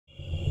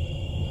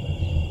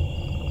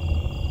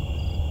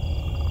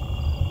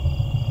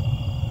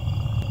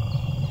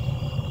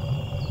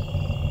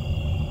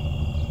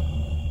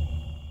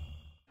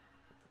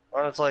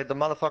Honestly, the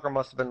motherfucker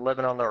must have been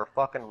living under a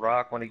fucking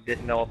rock when he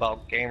didn't know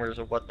about gamers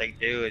and what they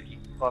do, and you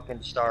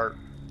fucking start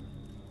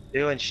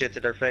doing shit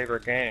to their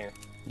favorite game.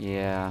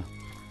 Yeah.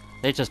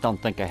 They just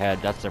don't think ahead,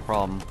 that's their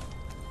problem.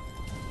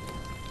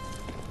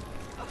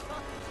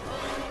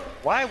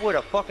 Why would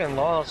a fucking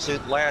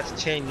lawsuit last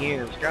 10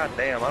 years? God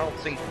damn, I don't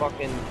see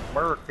fucking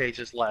murder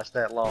cases last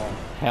that long.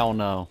 Hell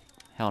no.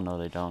 Hell no,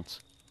 they don't.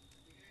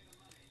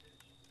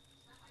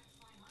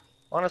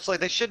 Honestly,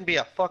 they shouldn't be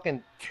a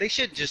fucking... They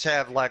should just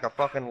have like a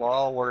fucking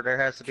law where there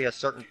has to be a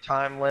certain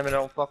time limit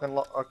on fucking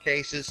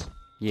cases.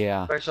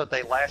 Yeah. Especially if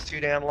they last too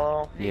damn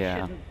long.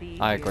 Yeah,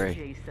 I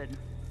agree.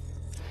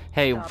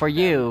 Hey, for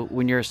you,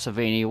 when you're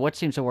Savini, what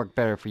seems to work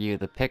better for you?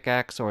 The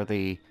pickaxe or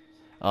the,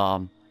 I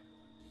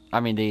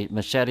mean the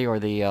machete or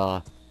the,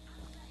 not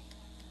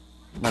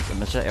the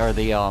machete, or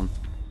the,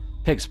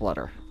 pig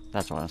splitter.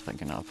 That's what I was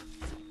thinking of.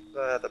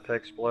 The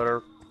pig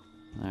splitter.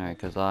 Alright,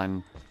 because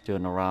I'm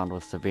doing a round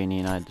with Savini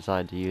and I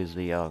decided to use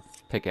the,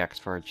 pickaxe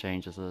for a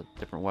change as a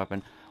different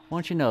weapon. Why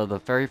don't you know, the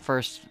very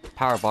first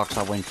power box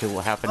I went to will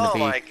happen to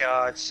be... Oh my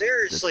god,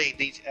 seriously,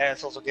 these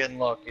assholes are getting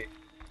lucky.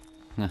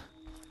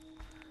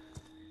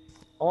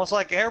 Almost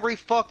like every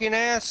fucking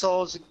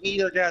asshole's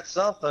either got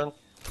something.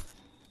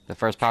 The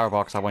first power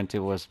box I went to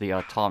was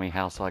the Tommy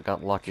house, so I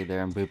got lucky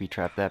there and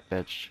booby-trapped that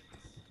bitch.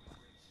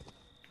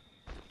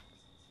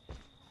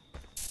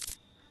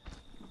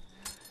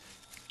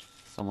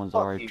 Someone's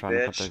already trying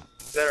to put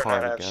the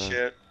car together.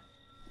 Shit.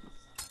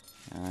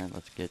 Alright,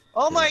 let's get...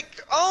 Oh my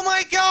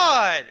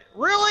god!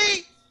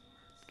 Really?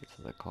 Get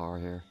to the car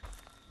here.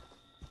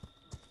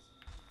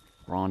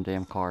 Wrong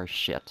damn car,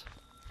 shit.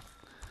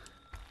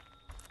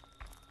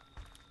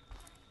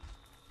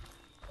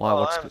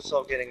 Wow, I'm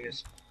so getting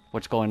this.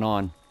 What's going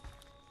on?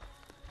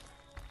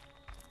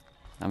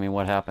 I mean,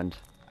 what happened?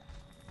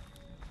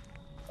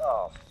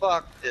 Oh,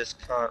 fuck this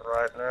cunt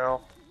right now.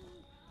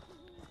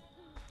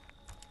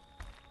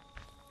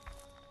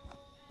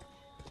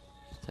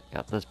 Take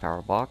out this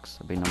power box.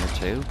 That'll be number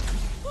 2.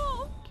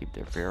 Keep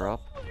their fear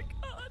up.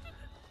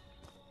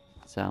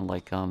 Sound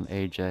like,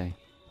 AJ.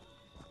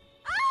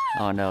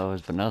 Oh no, it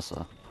was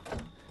Vanessa.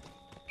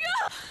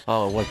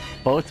 Oh, it was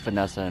both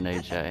Vanessa and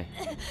AJ.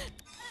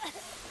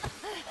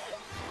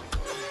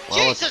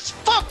 Well, Jesus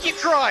fuck you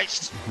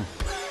Christ!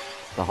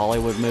 The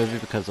Hollywood movie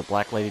because the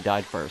black lady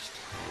died first.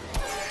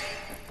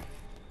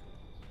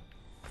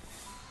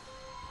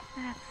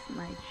 That's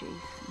my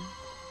Jason.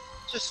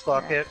 Just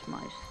fuck That's it.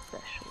 my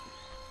special.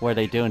 What are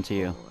they doing to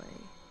you?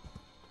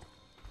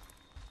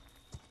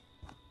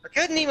 I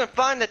couldn't even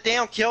find the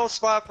damn kill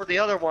spot for the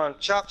other one,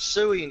 Chop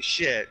Suey and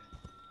shit.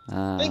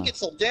 I think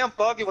it's so damn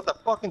buggy with the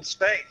fucking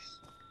space.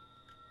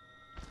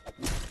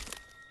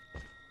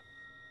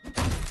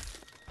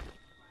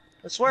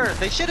 I swear,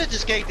 they should have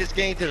just gave this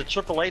game to the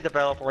AAA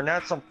developer, and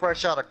not some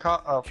fresh out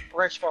of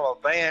fresh from a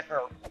van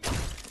or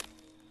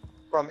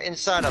from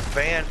inside a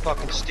van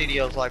fucking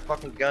studios like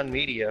fucking Gun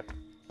Media.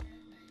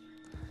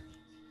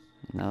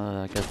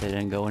 No, I guess they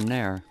didn't go in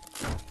there.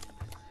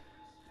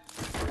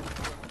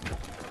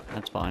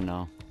 That's fine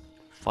though.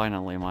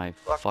 Finally, my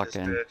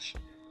fucking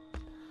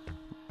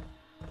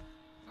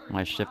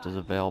my shift is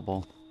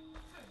available.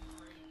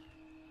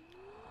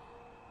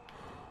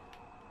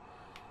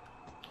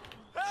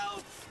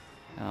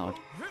 Oh,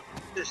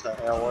 just the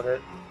hell with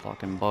it.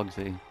 Fucking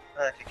Bugsy.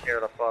 I could care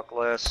the fuck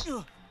less.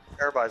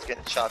 Everybody's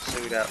getting chop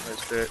sueyed out in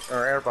this bit,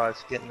 or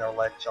everybody's getting their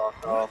leg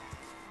chopped off.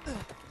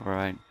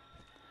 Right.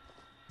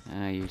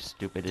 Ah, you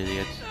stupid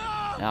idiots.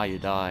 Now you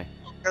die.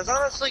 Cause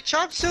honestly,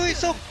 chop suey's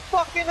so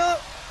fucking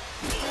up.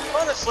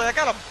 Honestly, I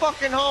got a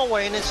fucking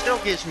hallway and it still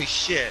gives me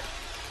shit.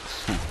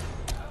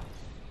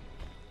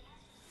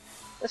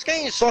 This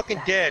game is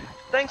fucking dead.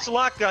 Thanks a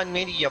lot, Gun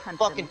Media, you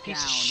fucking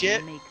piece of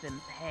shit.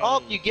 I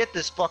hope you get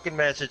this fucking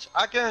message.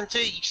 I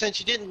guarantee you, since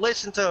you didn't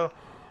listen to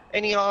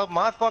any of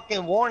my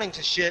fucking warnings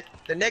and shit,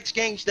 the next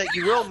games that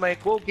you will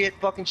make will get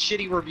fucking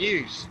shitty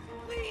reviews.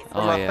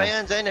 From my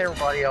fans and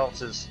everybody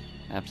else's.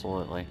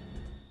 Absolutely.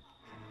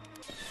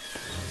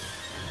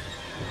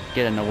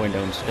 Get in the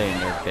window and stay in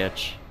there,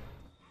 bitch.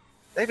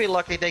 They be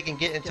lucky they can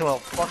get into a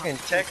fucking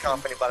tech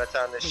company by the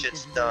time this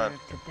shit's done.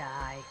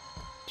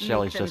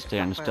 Shelly's just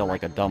standing still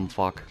like a dumb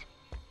fuck.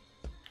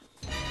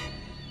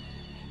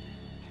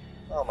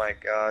 Oh my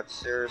god,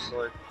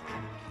 seriously.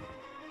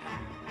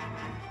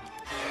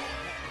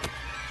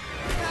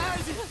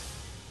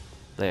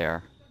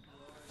 There.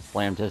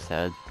 Slammed his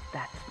head.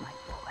 That's my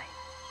boy.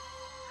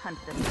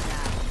 Hunt them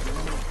down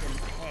and make them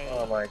pay.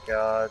 Oh my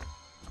god.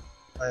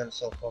 I am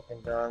so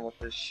fucking done with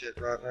this shit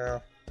right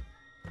now.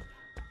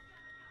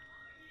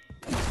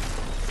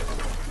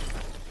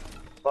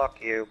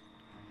 Fuck you.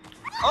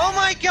 Oh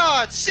my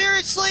god,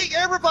 seriously?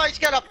 Everybody's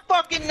got a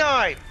fucking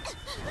knife!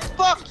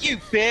 Fuck you,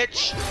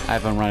 bitch! I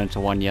haven't run into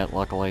one yet,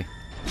 luckily.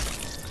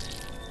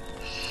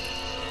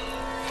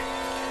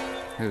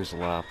 Who's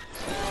left?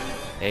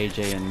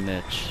 AJ and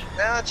Mitch.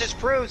 Now it just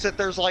proves that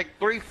there's like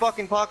 3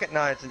 fucking pocket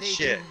knives and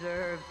shit.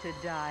 Deserve to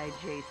die,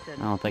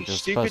 Jason. I don't think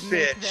there's stupid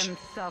supposed to...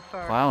 bitch.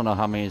 Well, I don't know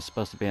how many is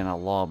supposed to be in a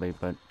lobby,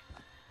 but...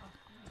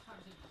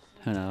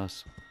 Who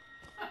knows?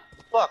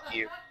 Fuck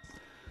you.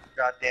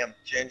 Goddamn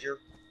ginger.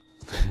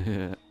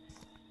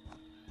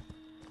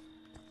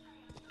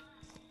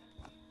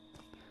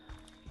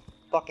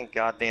 Fucking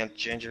goddamn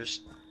gingers.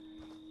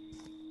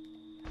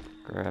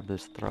 Grab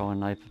this throwing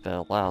knife if it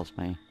allows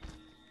me.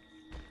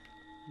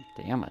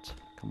 Damn it.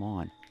 Come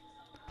on.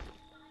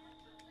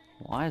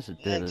 Why is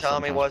it do And this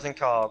Tommy sometimes? wasn't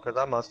called, because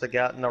I must have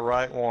gotten the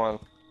right one.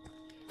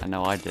 I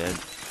know I did.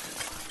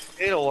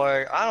 Either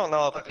way, I don't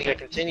know if I can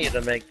continue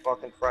to make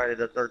fucking Friday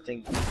the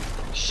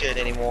 13th shit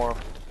anymore.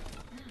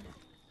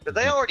 Because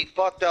they already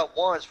fucked up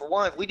once. For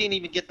one, we didn't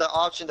even get the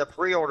option to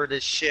pre-order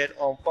this shit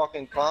on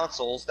fucking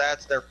consoles.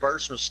 That's their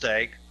first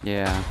mistake.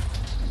 Yeah.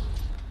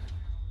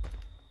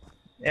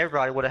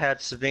 Everybody would have had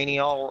Savini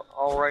all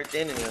right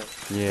then and there.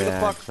 Who the Yeah,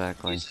 fuck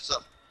exactly. uses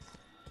a-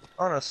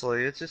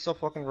 Honestly, it's just so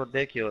fucking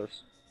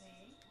ridiculous.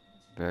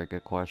 Very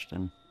good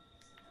question.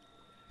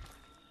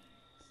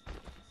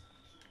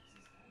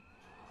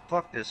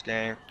 Fuck this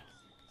game.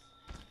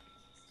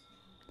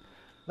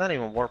 Not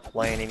even worth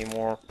playing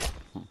anymore.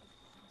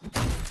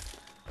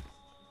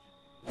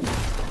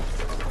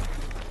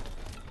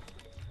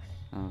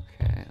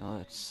 Okay,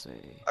 let's see.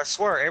 I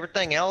swear,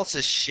 everything else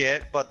is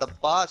shit, but the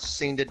bots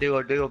seem to do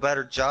a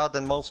better job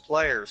than most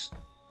players.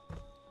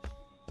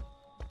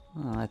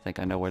 Oh, I think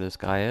I know where this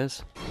guy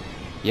is.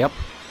 Yep.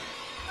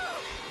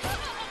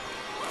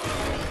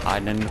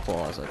 Hiding in the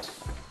closet.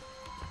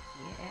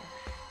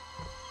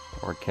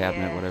 Or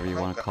cabinet, Yeah. whatever you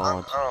want to call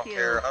it. I don't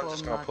care. I'm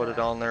just gonna put it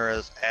on there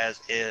as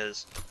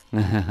is.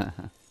 I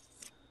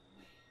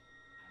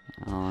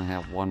only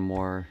have one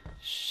more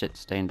shit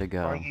stain to Are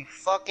go. you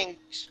fucking?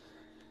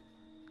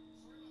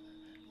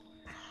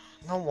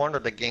 No wonder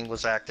the game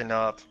was acting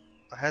up.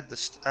 I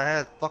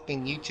had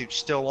fucking YouTube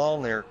still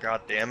on there.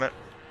 God damn it.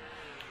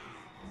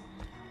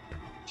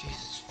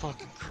 Jesus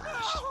fucking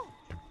Christ.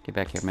 Get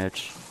back here,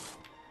 Mitch.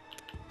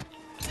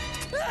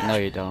 No,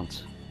 you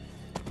don't.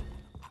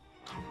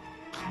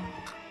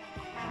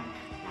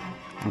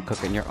 I'm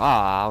cooking your.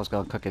 Ah, I was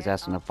gonna cook his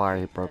ass in the fire.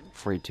 He broke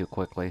free too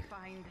quickly.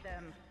 Find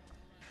them.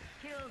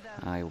 Kill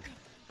them. I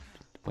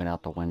went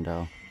out the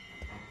window.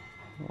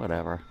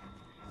 Whatever.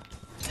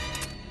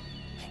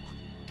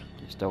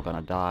 You're still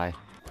gonna die.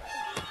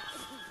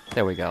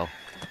 There we go.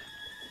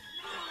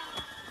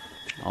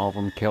 All of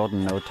them killed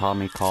and no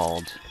Tommy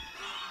called.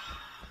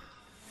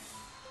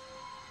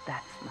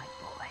 That's my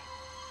boy.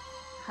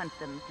 Hunt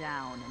them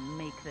down and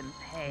make them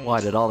pay.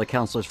 Why, did all the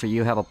counselors for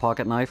you have a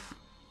pocket knife?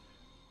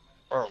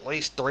 Or at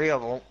least 3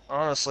 of them.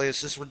 Honestly,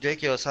 it's just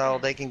ridiculous how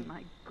they can.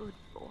 My good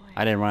boy.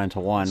 I didn't run into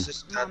one. It's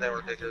just goddamn Mommy has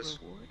a ridiculous.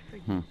 reward for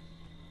you. Hmm.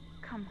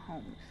 Come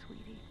home,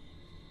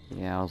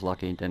 sweetie. Yeah, I was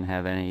lucky he didn't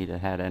have any that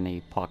had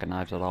any pocket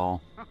knives at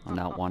all on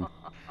that one.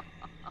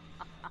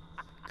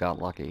 Got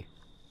lucky.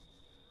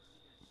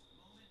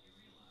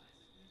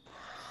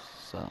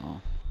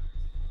 So.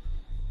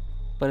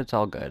 But it's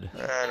all good.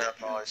 And I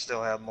probably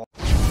still have more.